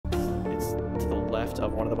left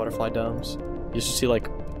of one of the butterfly domes. You used to see like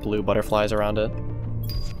blue butterflies around it.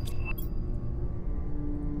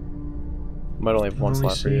 Might only have one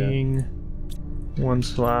slot for you. One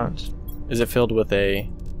slot. Is it filled with a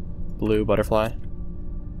blue butterfly?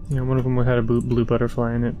 Yeah, one of them had a blue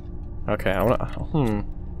butterfly in it. Okay, I wanna.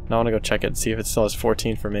 Now I wanna go check it and see if it still has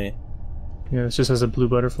 14 for me. Yeah, it just has a blue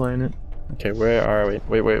butterfly in it. Okay, where are we?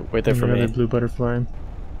 Wait there for me. Another blue butterfly.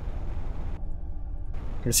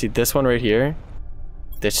 You see this one right here?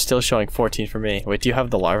 It's still showing 14 for me. Wait, do you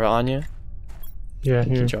have the larva on you? Yeah,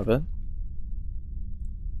 Can here. you drop it?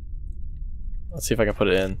 Let's see if I can put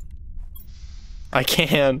it in. I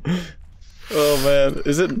can! Oh man,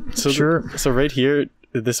 is it? So sure. So right here,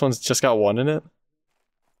 this one's just got 1 in it?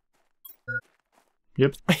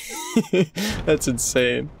 Yep. That's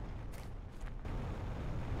insane.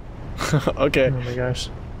 Okay. Oh my gosh.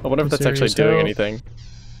 I wonder if that's actually doing anything.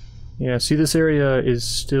 Yeah, see, this area is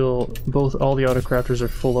still... all the autocrafters are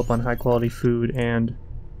full up on high quality food, and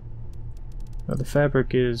the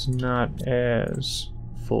fabric is not as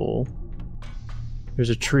full. There's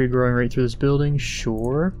a tree growing right through this building,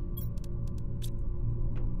 sure.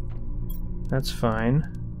 That's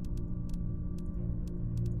fine.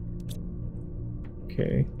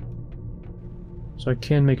 Okay. So I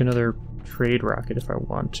can make another trade rocket if I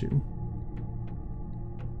want to.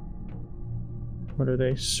 What are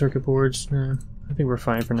they? Circuit boards? Nah, I think we're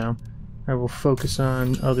fine for now. I will focus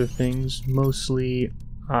on other things, mostly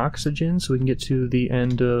oxygen, so we can get to the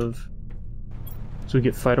end of... So we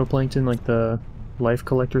get phytoplankton, like the life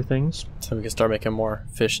collector things. So we can start making more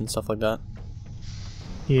fish and stuff like that.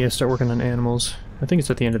 Yeah, start working on animals. I think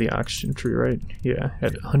it's at the end of the oxygen tree, right? Yeah,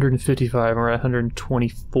 at 155, we're at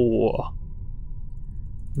 124.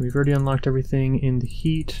 We've already unlocked everything in the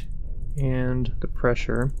heat and the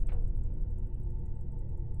pressure.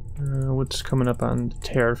 What's coming up on the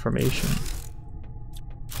tear formation?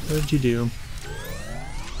 What did you do?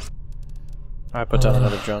 I put down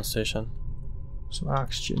another drone station. So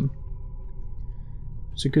oxygen.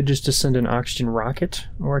 Is it good just to send an oxygen rocket?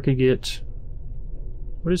 Or I could get...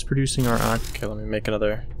 What is producing our oxygen? Okay, let me make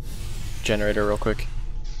another generator real quick.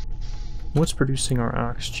 What's producing our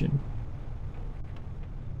oxygen?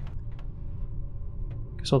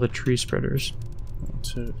 I guess all the tree spreaders. 1,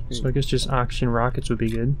 2, 3. So I guess just oxygen rockets would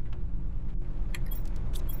be good.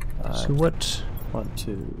 So what 1,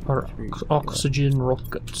 2, are 3, oxygen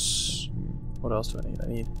rockets? What else do I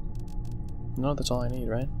need? No, that's all I need,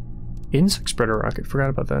 right? Insect spreader rocket,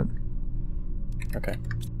 forgot about that. Okay.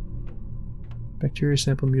 Bacteria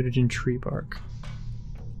sample mutagen tree bark.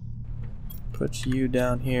 Put you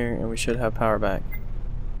down here and we should have power back.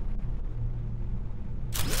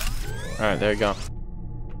 Alright, there you go.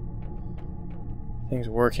 Things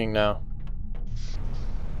working now.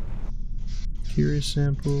 Bacteria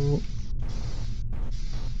sample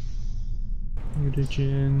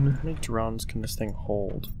mutagen. How many drones can this thing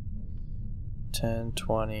hold? 10,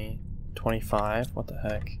 20, 25? What the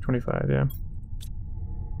heck? 25, yeah.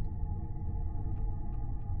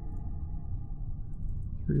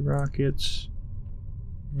 Three rockets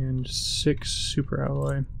and 6 super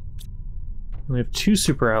alloy. We only have 2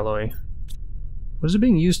 super alloy. What is it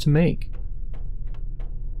being used to make?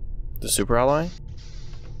 The super alloy?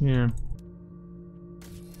 Yeah.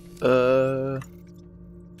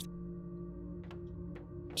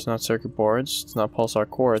 It's not circuit boards. It's not pulsar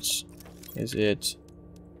quartz. Is it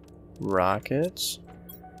rockets?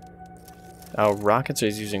 Oh, rockets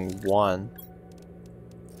is using 1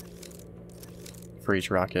 for each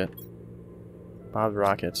rocket. Bob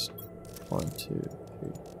rockets. 1, 2,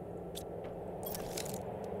 3.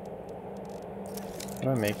 How do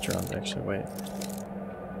I make drones actually? Wait.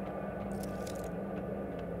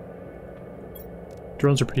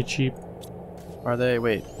 Drones are pretty cheap. Are they?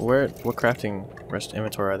 Wait, what crafting rest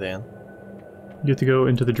inventory are they in? You have to go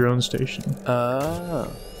into the drone station.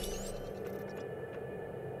 Oh.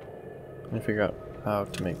 Let me figure out how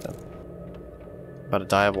to make them. About a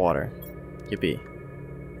dye of water. Yippee.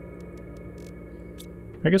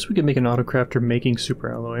 I guess we could make an autocrafter making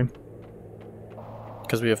super alloy.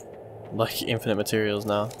 Because we have, like, infinite materials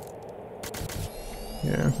now.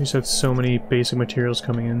 Yeah, we just have so many basic materials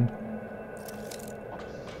coming in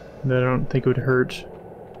that I don't think it would hurt.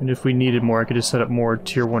 And if we needed more, I could just set up more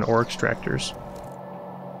tier 1 ore extractors.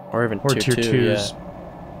 Or even Or tier 2s.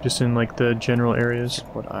 Yeah. Just in like the general areas.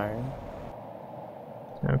 What iron?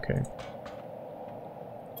 Okay.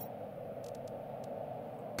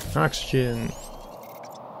 Oxygen.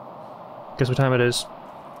 Guess what time it is?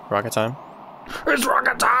 Rocket time? It's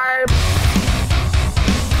rocket time!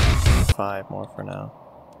 5 more for now.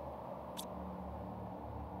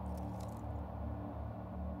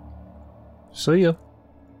 See ya.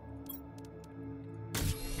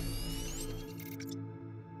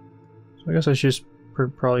 So I guess I should just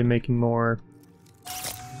probably making more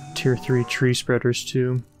tier 3 tree spreaders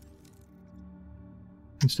too.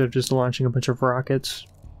 Instead of just launching a bunch of rockets.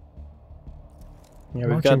 Yeah,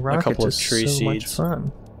 we've got a couple of tree so seeds. Much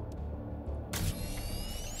fun.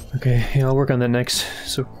 Okay, yeah, I'll work on that next.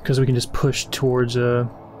 So, because we can just push towards getting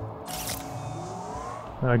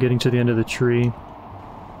to the end of the tree.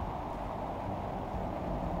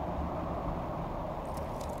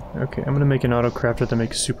 Okay, I'm gonna make an auto crafter to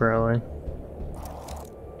make super alloy.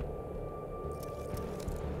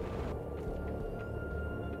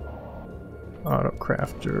 Auto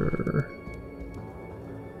crafter.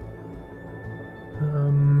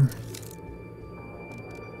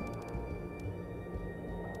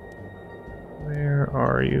 Where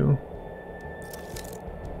are you?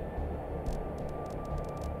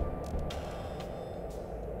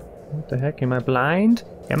 What the heck? Am I blind?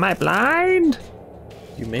 Am I blind?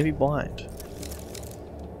 You may be blind.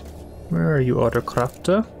 Where are you, auto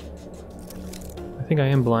crafter? I think I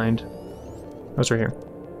am blind. Oh, it's right here.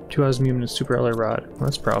 2 osmium and a super alloy rod. Well,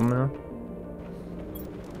 that's a problem now.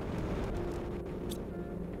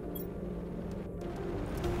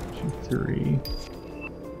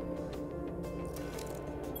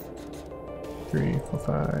 Three, 4,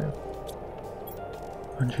 5.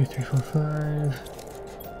 1, 2, 3, 4, 5.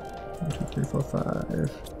 1, 2, 3, 4,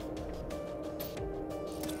 5.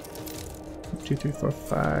 1, 2, 3, 4,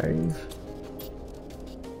 5.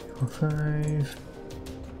 4, 5.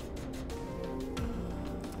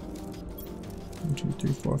 1, 2,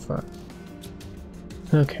 3, 4, 5.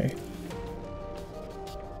 Okay.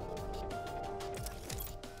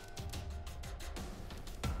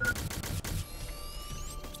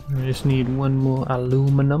 I just need 1 more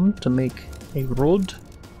aluminum to make a rod.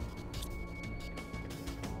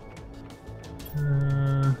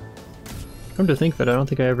 Come to think of it, I don't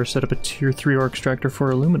think I ever set up a tier 3 ore extractor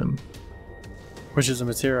for aluminum. Which is a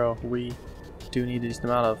material we do need a decent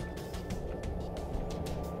amount of.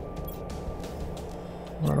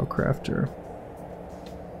 Auto crafter.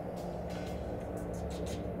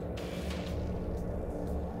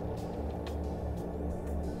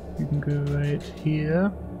 You can go right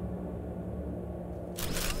here.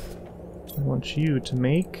 I want you to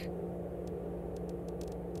make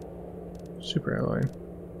super alloy.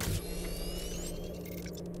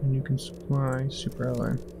 And you can supply super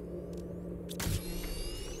alloy.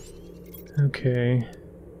 Okay.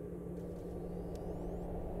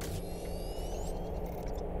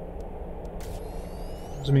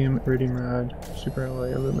 Osmium, iridium rod, super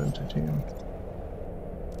alloy, aluminum, titanium.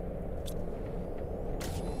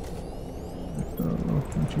 Oh,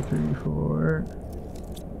 1, 2, 3, 4.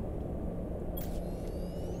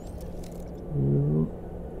 Ooh.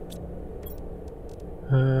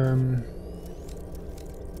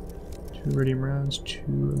 2 iridium rods, 2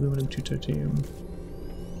 aluminum, 2 titanium.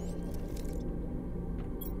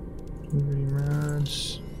 2 iridium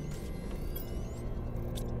rods.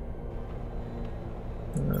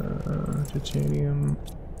 Titanium.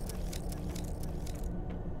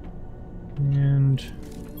 And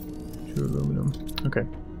 2 aluminum. Okay.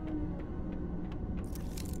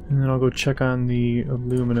 And then I'll go check on the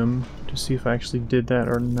aluminum to see if I actually did that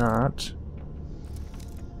or not.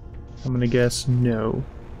 I'm gonna guess no.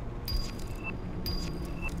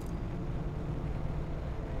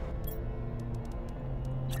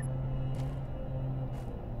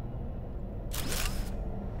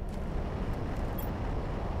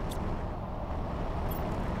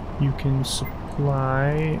 You can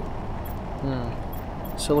supply...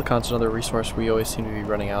 Silicon's another resource we always seem to be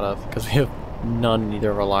running out of, because we have none in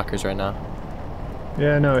either of our lockers right now.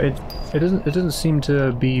 Yeah, no, it doesn't seem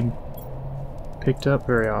to be picked up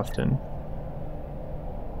very often.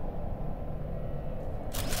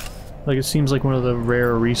 Like, it seems like one of the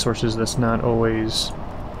rare resources that's not always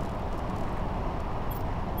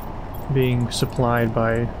being supplied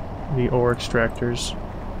by the ore extractors.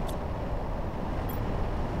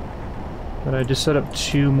 But I just set up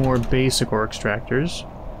 2 more basic ore extractors.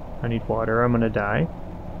 I need water, I'm gonna die.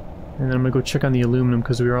 And then I'm gonna go check on the aluminum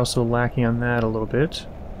because we were also lacking on that a little bit.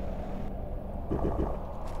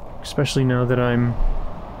 Especially now that I'm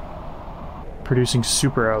producing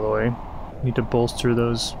super alloy. I need to bolster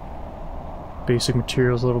those basic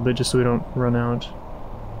materials a little bit just so we don't run out.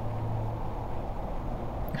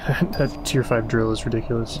 That tier 5 drill is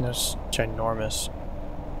ridiculous. It's ginormous.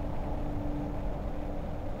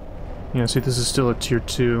 Yeah, see, this is still a tier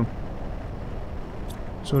 2.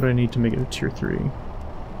 So what do I need to make it a tier 3?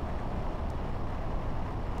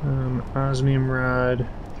 Osmium rod,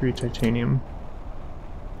 3 titanium.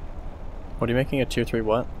 What are you making a tier 3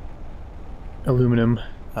 what? Aluminum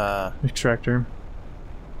extractor.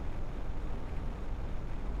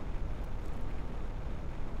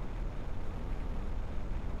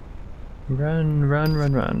 Run, run,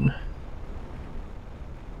 run, run.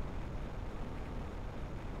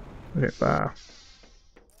 Okay, bah.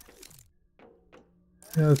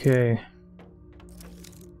 Okay.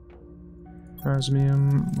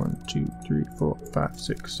 Osmium, 1, 2, 3, 4, 5,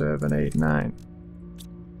 6, 7, 8, 9.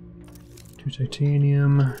 2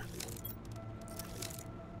 titanium.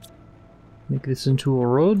 Make this into a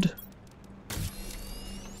rod.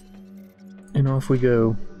 And off we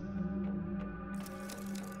go.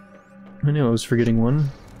 I knew I was forgetting one.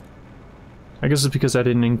 I guess it's because I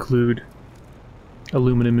didn't include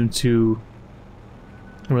aluminum into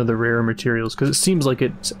one of the rarer materials, because it seems like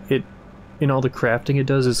it in all the crafting it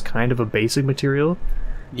does is kind of a basic material.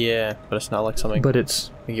 Yeah, but it's not like something but it's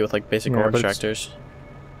you get with like basic ore extractors.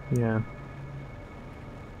 Yeah.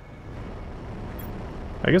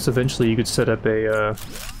 I guess eventually you could set up a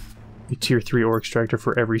tier 3 ore extractor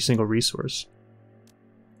for every single resource.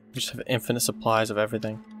 You just have infinite supplies of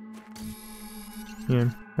everything.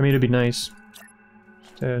 Yeah, I mean it'd be nice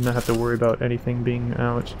to not have to worry about anything being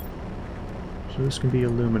out. So this can be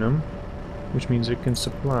aluminum, which means it can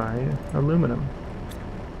supply aluminum.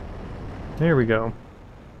 There we go.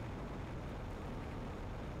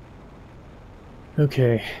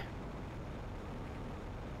 Okay.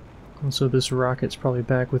 Also, this rocket's probably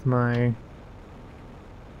back with my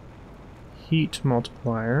heat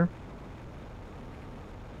multiplier.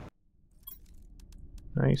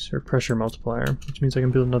 Nice, or pressure multiplier, which means I can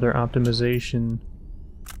build another optimization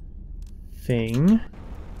thing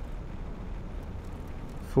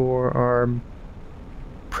for our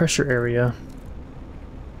pressure area.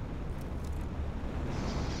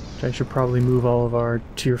 Which I should probably move all of our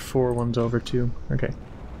tier 4 ones over to. Okay.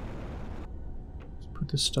 Let's put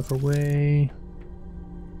this stuff away.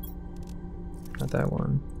 Not that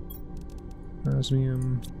one.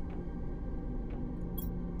 Osmium.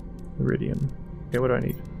 Iridium. Okay, what do I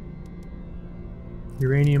need?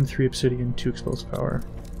 Uranium, 3 obsidian, 2 explosive power.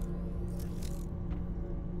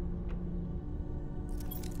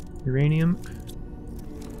 Uranium.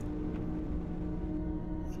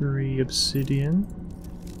 3 obsidian.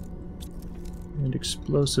 And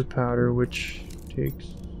explosive powder, which takes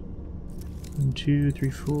 1, 2, 3,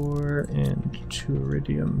 4, and 2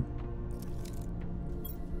 iridium.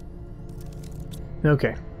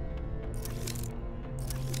 Okay.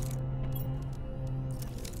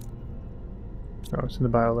 Oh, it's in the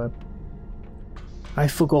biolab. I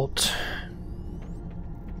forgot.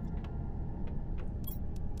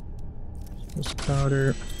 This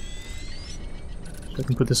powder. So I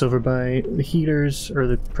can put this over by the heaters, or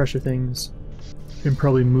the pressure things. And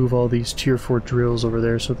probably move all these tier 4 drills over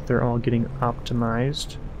there so that they're all getting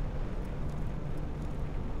optimized.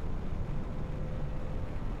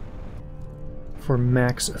 For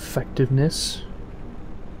max effectiveness.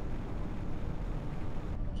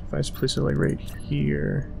 If I just place it like right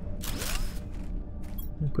here,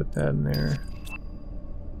 and put that in there.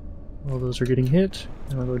 All those are getting hit.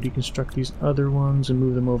 And I'll go deconstruct these other ones and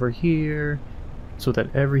move them over here so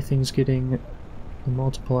that everything's getting the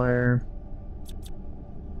multiplier.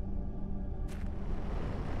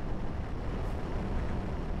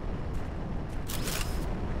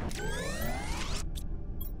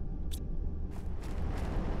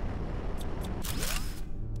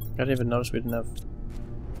 I didn't even notice we didn't have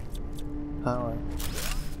power.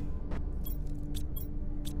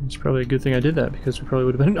 It's probably a good thing I did that, because we probably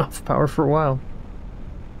would have been off power for a while.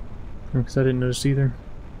 Because I didn't notice either.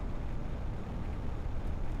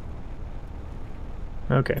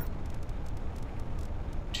 Okay.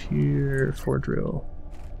 Tier 4 drill.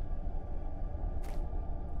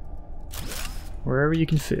 Wherever you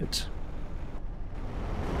can fit.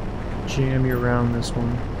 Jam you around this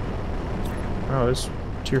one. Oh, this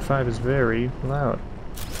tier 5 is very loud.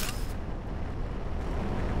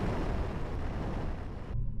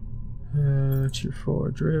 Tier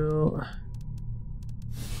 4 drill.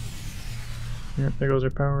 Yep, there goes our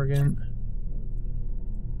power again.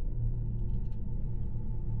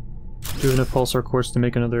 Do we have enough pulsar quartz to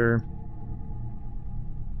make another...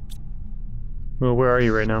 Well, where are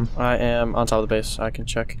you right now? I am on top of the base. I can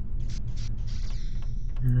check.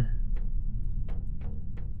 Let's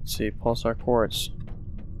see, pulsar quartz.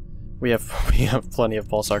 We have plenty of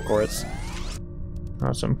pulsar quartz.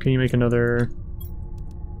 Awesome. Can you make another...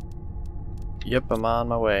 Yep, I'm on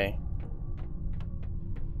my way.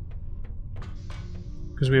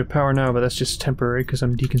 Because we have power now, but that's just temporary because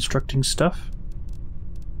I'm deconstructing stuff.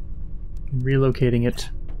 And relocating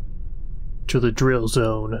it to the drill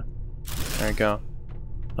zone. There we go.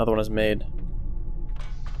 Another one is made.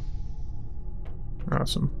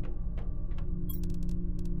 Awesome.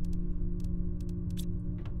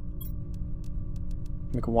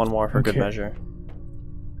 Make one more for good measure.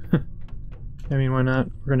 I mean, why not?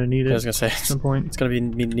 We're gonna need it. I was gonna say, at some point. It's gonna be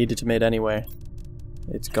needed to made anyway.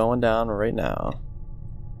 It's going down right now.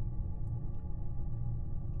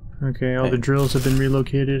 Okay, all the drills have been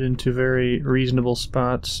relocated into very reasonable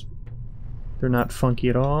spots. They're not funky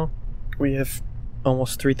at all. We have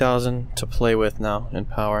almost 3,000 to play with now in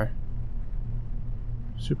power.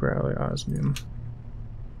 Super alloy osmium.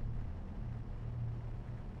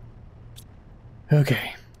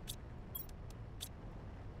 Okay.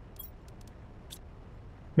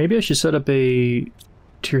 Maybe I should set up a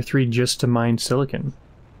tier 3 just to mine silicon.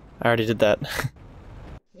 I already did that.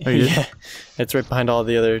 Oh, you did? Yeah, it's right behind all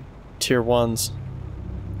the other tier 1s.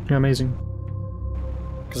 Yeah, amazing.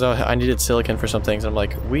 Because I needed silicon for some things, and I'm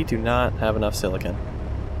like, we do not have enough silicon.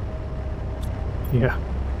 Yeah.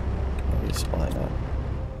 I'll be supplying that.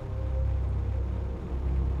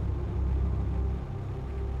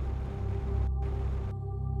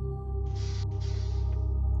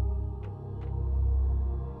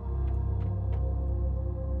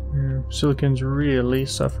 Yeah, silicon's really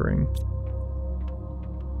suffering.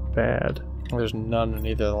 Bad. There's none in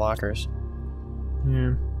either of the lockers.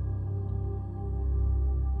 Yeah.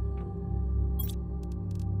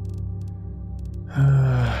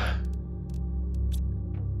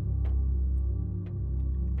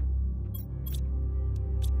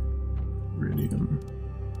 Iridium.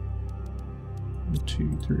 1,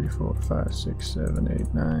 2, 3, 4, 5, 6, 7,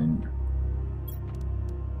 8, 9.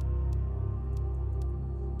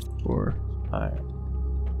 4. Iron.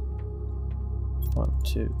 1,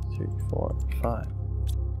 2, 3, 4, 5.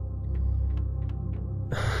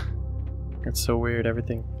 It's so weird.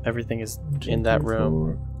 Everything is 1, 2, in that 3, room.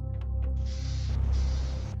 4.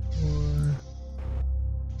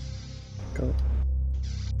 Go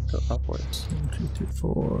upwards. 1, 2, 3,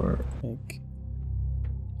 4. Make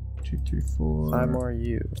 2, 3, 4. 5 more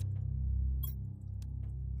U.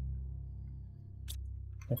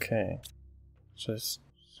 Okay. So there's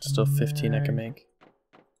still 15 I can make.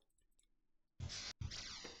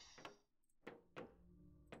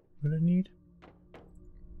 What do I need?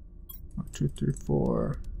 1, 2, 3,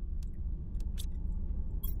 4.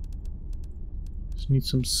 Just need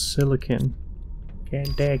some silicon.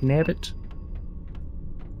 God dag nabbit.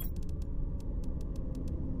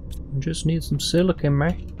 Just need some silicon,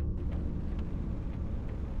 man.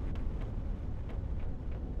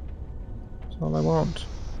 That's all I want.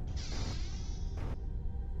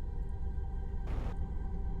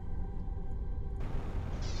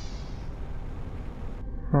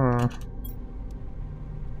 Huh.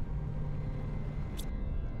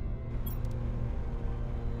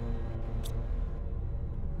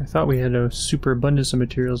 I thought we had a super abundance of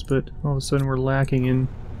materials, but all of a sudden we're lacking in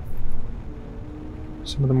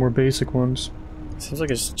some of the more basic ones. Seems like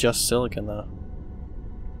it's just silicon though.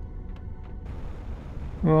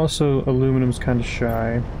 Well, also aluminum's kind of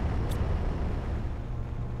shy.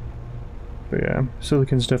 But yeah,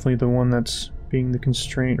 silicon's definitely the one that's being the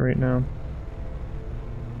constraint right now.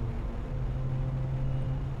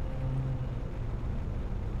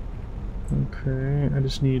 Okay, I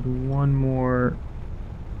just need one more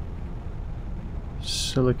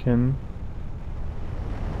silicon,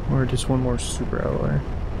 or just one more super alloy.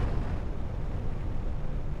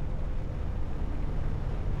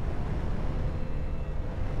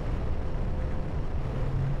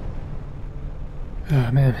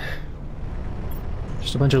 Oh man,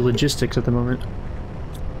 just a bunch of logistics at the moment.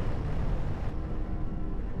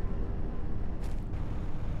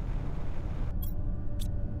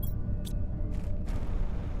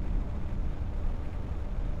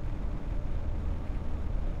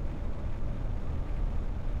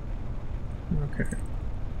 Okay.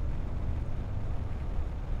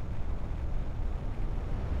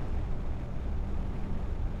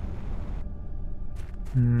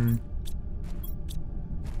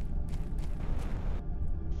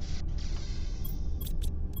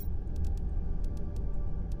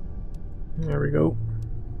 There we go.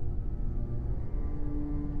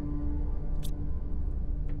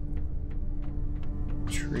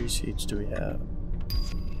 Tree seeds do we have?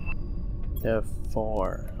 We have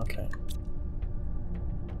 4. Okay.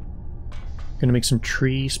 Gonna make some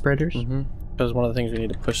tree spreaders? Mm-hmm. That's one of the things we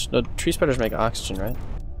need to push. No, tree spreaders make oxygen, right?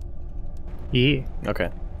 Yeah. Okay.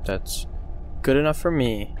 That's good enough for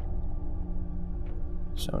me.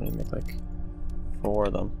 So I need to make like 4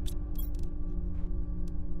 of them.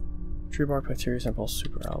 Tree bark, bacteria sample,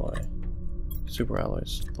 super alloy. Super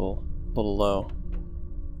alloy's a little low.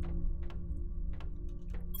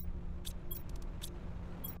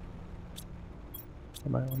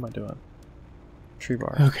 What am I doing? Tree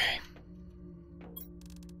bar. Okay.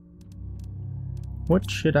 What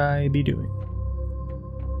should I be doing?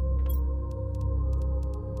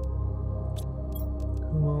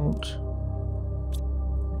 Cobalt.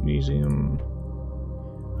 Magnesium.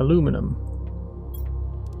 Aluminum.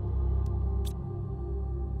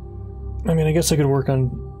 I mean, I guess I could work on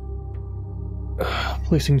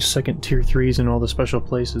placing second tier 3s in all the special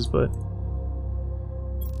places, but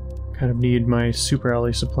kind of need my super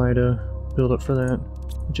alloy supply to build up for that,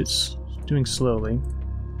 which it's doing slowly,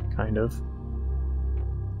 kind of.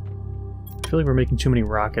 I feel like we're making too many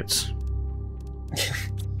rockets.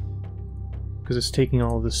 Because it's taking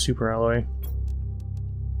all of this super alloy.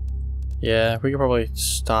 Yeah, we could probably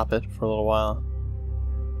stop it for a little while.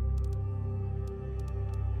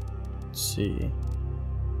 Let's see.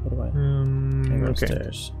 What do I? Hang Okay.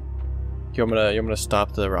 upstairs. You want me to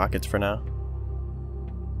stop the rockets for now?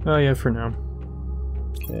 Oh yeah, for now.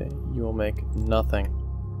 Okay, you will make nothing.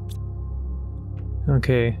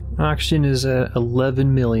 Okay, oxygen is at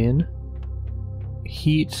 11 million.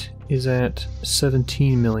 Heat is at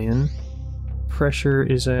 17 million. Pressure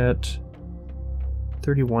is at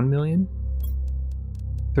 31 million?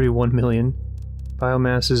 31 million.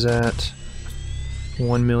 Biomass is at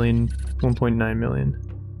 1 million, 1.9 million.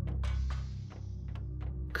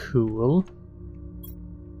 Cool.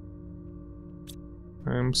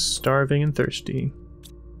 I'm starving and thirsty.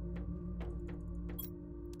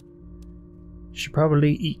 Should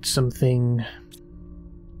probably eat something.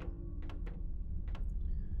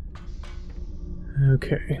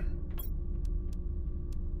 Okay.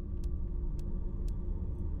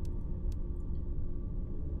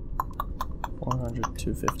 $100,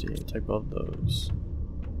 $250. Take both of those.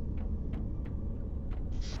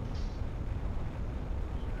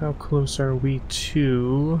 How close are we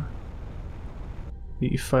to the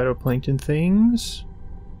phytoplankton things?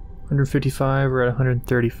 155, we're at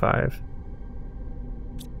 135.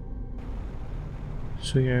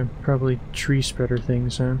 So yeah, probably tree spreader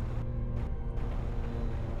things, huh?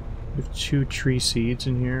 We have 2 tree seeds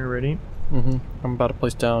in here already. I'm about to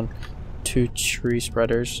place down 2 tree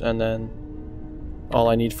spreaders, and then all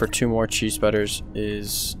I need for 2 more tree spreaders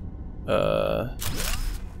is 2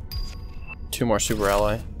 more super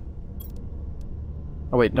alloy.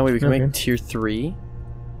 Oh wait, no wait, we can make tier 3?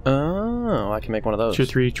 Oh, I can make one of those. Tier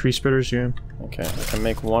 3 tree spreaders, yeah. Okay, I can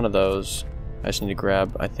make one of those. I just need to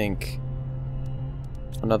grab, I think,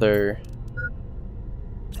 another...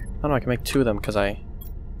 I don't know, I can make 2 of them because I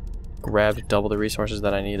grabbed double the resources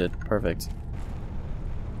that I needed. Perfect.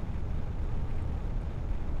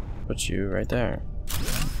 Put you right there.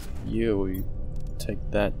 You take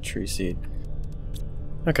that tree seed.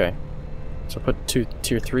 Okay. So put 2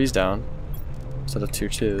 tier 3s down instead of 2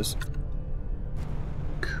 2s.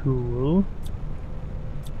 Cool.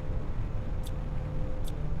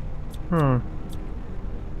 Huh.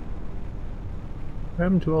 What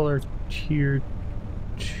happened to all our tier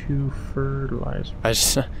 2 fertilizer? I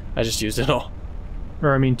just used it all.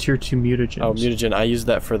 Or I mean tier 2 mutagens. Oh, mutagen. I used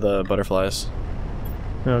that for the butterflies.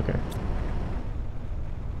 Okay.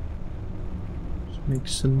 Let's make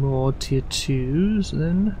some more tier 2s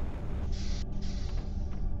then.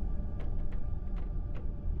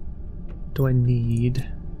 What do I need?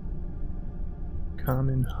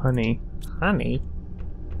 Common honey. Honey?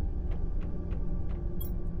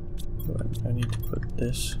 I need to put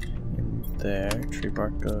this in there. Tree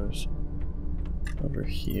bark goes over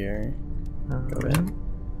here. Go in.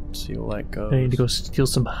 See where that goes. I need to go steal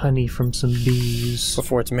some honey from some bees.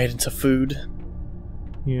 Before it's made into food.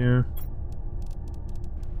 Yeah.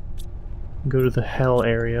 Go to the hell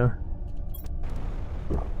area.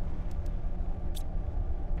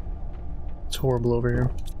 It's horrible over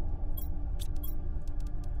here.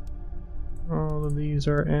 All of these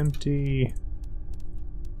are empty.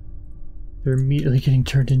 They're immediately getting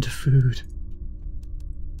turned into food.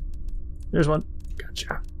 There's one.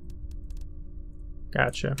 Gotcha.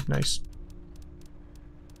 Gotcha. Nice.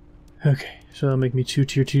 Okay, so that'll make me 2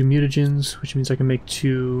 tier 2 mutagens, which means I can make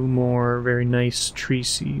 2 more very nice tree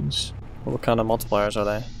seeds. What kind of multipliers are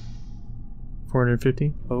they?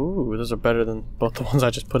 450. Oh, those are better than both the ones I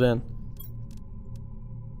just put in.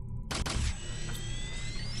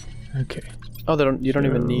 Okay. Oh, you don't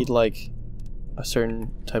even need like a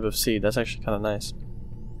certain type of seed. That's actually kind of nice.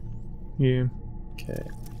 Yeah. Okay.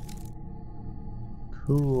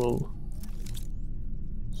 Cool.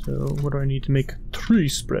 So what do I need to make tree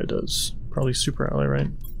spreaders? Probably super alloy, right?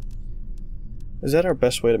 Is that our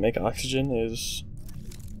best way to make oxygen? Is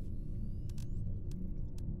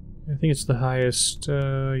I think it's the highest,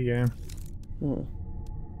 yeah. Hmm.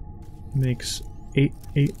 Makes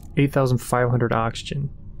 8,500 oxygen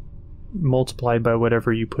multiplied by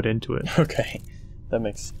whatever you put into it. Okay,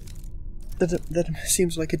 that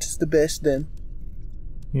seems like it's the best then.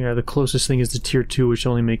 Yeah, the closest thing is the tier 2, which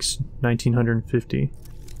only makes 1,950.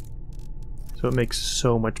 So it makes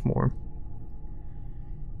so much more.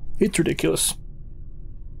 It's ridiculous.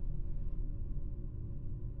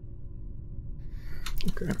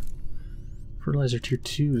 Okay. Fertilizer tier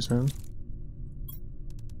 2s, huh?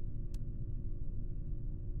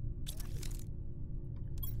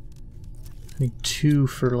 I need 2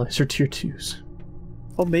 fertilizer tier 2s.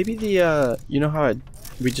 Oh, maybe the, you know how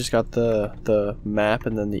we just got the map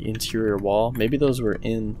and then the interior wall? Maybe those were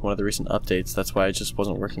in one of the recent updates, that's why it just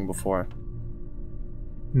wasn't working before.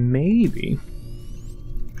 Maybe.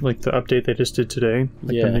 Like the update they just did today?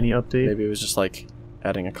 Like yeah, the mini update? Maybe it was just like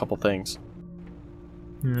adding a couple things.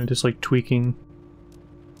 Yeah, just like tweaking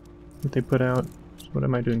what they put out. So what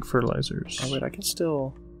am I doing? Fertilizers. Oh wait, I can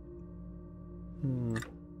still...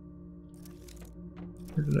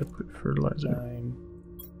 Where did I put fertilizer? 9,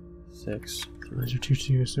 6, Fertilizer 2,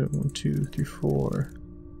 2, so 1, 2, 3, 4.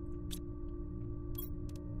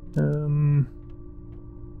 2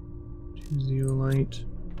 zeolite.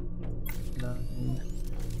 9,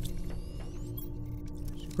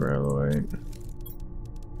 Growlite.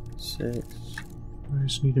 6. I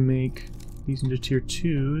just need to make these into tier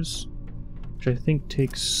 2s, which I think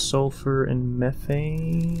takes sulfur and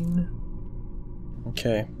methane.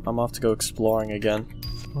 Okay, I'm off to go exploring again.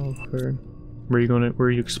 Sulfur. Where are you going? Where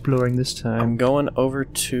are you exploring this time? I'm going over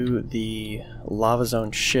to the lava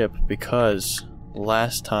zone ship because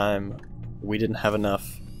last time we didn't have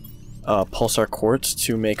enough pulsar quartz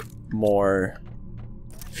to make more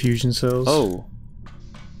fusion cells. Oh.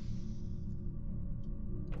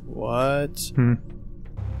 What?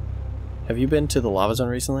 Have you been to the lava zone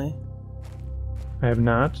recently? I have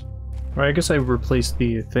not. Or I guess I replaced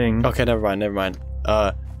the thing. Okay, never mind.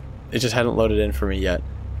 It just hadn't loaded in for me yet.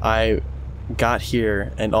 I got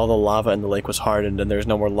here and all the lava in the lake was hardened and there's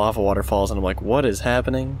no more lava waterfalls and I'm like, what is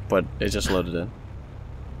happening? But it just loaded in.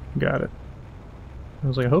 Got it. I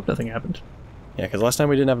was like, I hope nothing happened. Yeah, because last time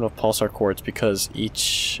we didn't have enough pulsar quartz because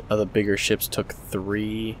each of the bigger ships took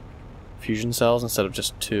 3 fusion cells instead of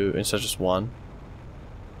just 2, instead of just 1.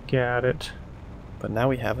 Got it. But now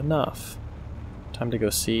we have enough. Time to go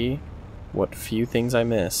see what few things I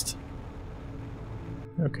missed.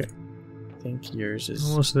 Okay. I think yours is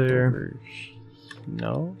almost there. over.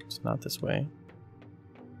 No, it's not this way.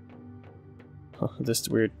 This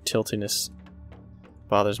weird tiltiness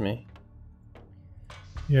bothers me.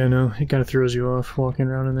 Yeah, no, it kind of throws you off walking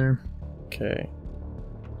around in there. Okay.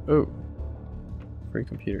 Oh. Free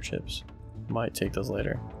computer chips. Might take those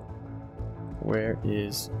later. Where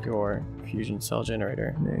is your fusion cell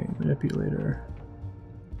generator? Name, manipulator.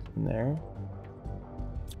 In there.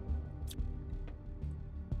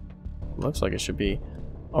 Looks like it should be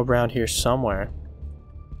around here somewhere.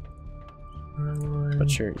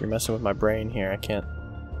 But you're messing with my brain here. I can't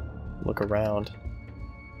look around.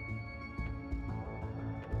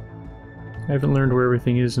 I haven't learned where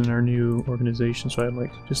everything is in our new organization, so I'm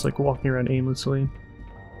like just like walking around aimlessly.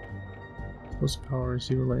 Explosive power,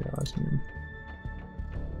 zeolite, osmium.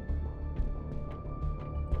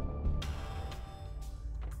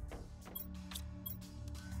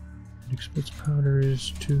 Explosive powder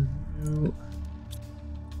is to you.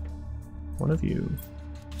 One of you.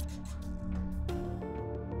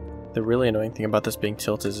 The really annoying thing about this being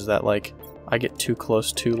tilted is that, like, I get too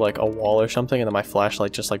close to, like, a wall or something and then my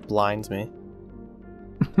flashlight just, like, blinds me.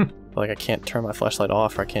 Like, I can't turn my flashlight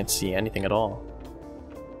off or I can't see anything at all.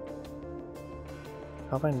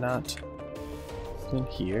 How have I not... in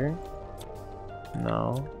here?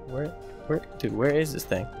 No. Dude, where is this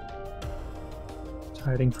thing? It's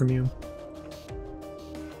hiding from you.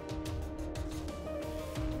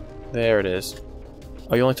 There it is.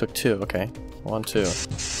 Oh, you only took 2, okay. 1, 2.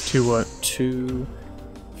 2 what? 2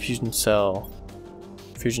 fusion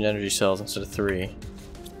energy cells instead of 3.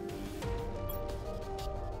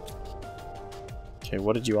 Okay,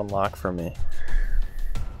 what did you unlock for me?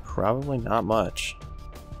 Probably not much.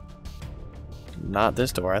 Not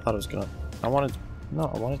this door. I thought it was gonna... I wanted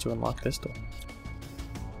to unlock this door.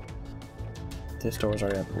 This door was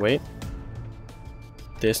already... Wait.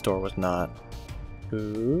 This door was not.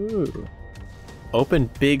 Ooh. Open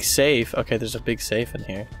big safe. Okay, there's a big safe in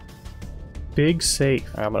here. Big safe.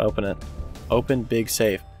 Alright, I'm gonna open it. Open big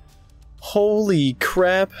safe. Holy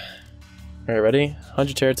crap! Alright, ready?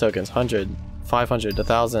 100 Terra tokens. 100. 500.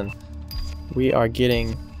 1,000. We are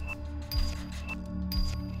getting...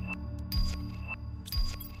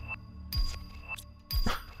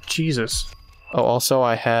 Jesus. Oh, also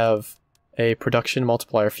I have a production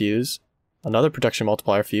multiplier fuse, another production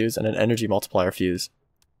multiplier fuse, and an energy multiplier fuse.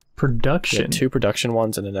 Production? Yeah, 2 production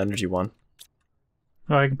ones and an energy one.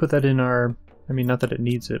 Oh, I can put that in our... I mean, not that it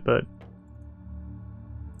needs it, but...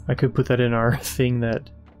 I could put that in our thing that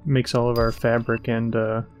makes all of our fabric and,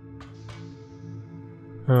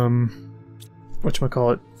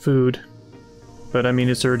 whatchamacallit, food. But I mean,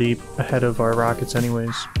 it's already ahead of our rockets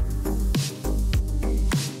anyways.